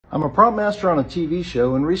I'm a prop master on a TV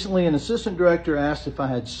show, and recently an assistant director asked if I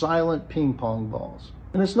had silent ping pong balls.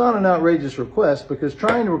 And it's not an outrageous request because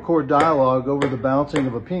trying to record dialogue over the bouncing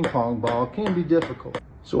of a ping pong ball can be difficult.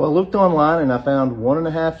 So I looked online and I found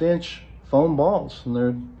 1.5-inch foam balls, and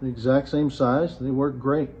they're the exact same size. They work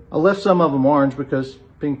great. I left some of them orange because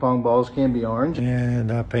ping pong balls can be orange.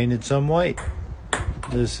 And I painted some white.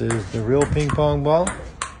 This is the real ping pong ball.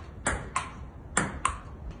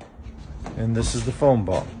 And this is the foam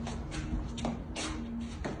ball.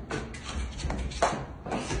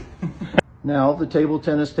 Now the table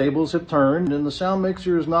tennis tables have turned and the sound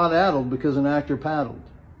mixer is not addled because an actor paddled.